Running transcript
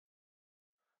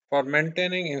For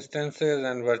maintaining instances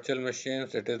and virtual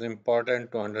machines, it is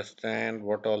important to understand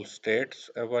what all states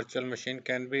a virtual machine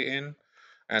can be in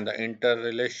and the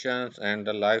interrelations and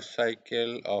the life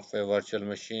cycle of a virtual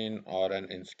machine or an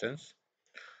instance.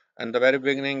 In the very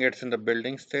beginning, it's in the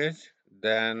building stage.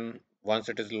 Then, once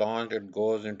it is launched, it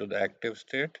goes into the active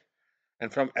state.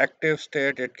 And from active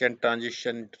state, it can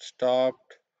transition to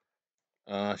stopped,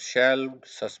 shelved,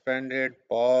 suspended,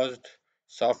 paused,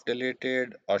 soft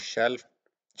deleted, or shelved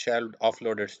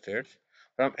offloaded states.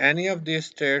 From any of these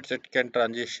states, it can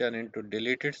transition into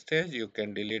deleted stage. You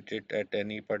can delete it at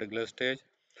any particular stage,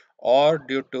 or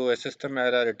due to a system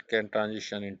error, it can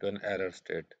transition into an error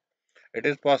state. It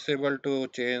is possible to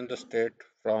change the state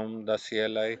from the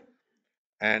CLI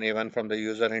and even from the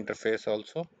user interface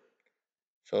also.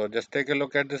 So just take a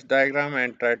look at this diagram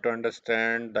and try to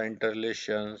understand the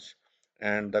interrelations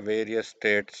and the various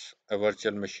states a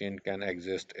virtual machine can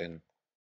exist in.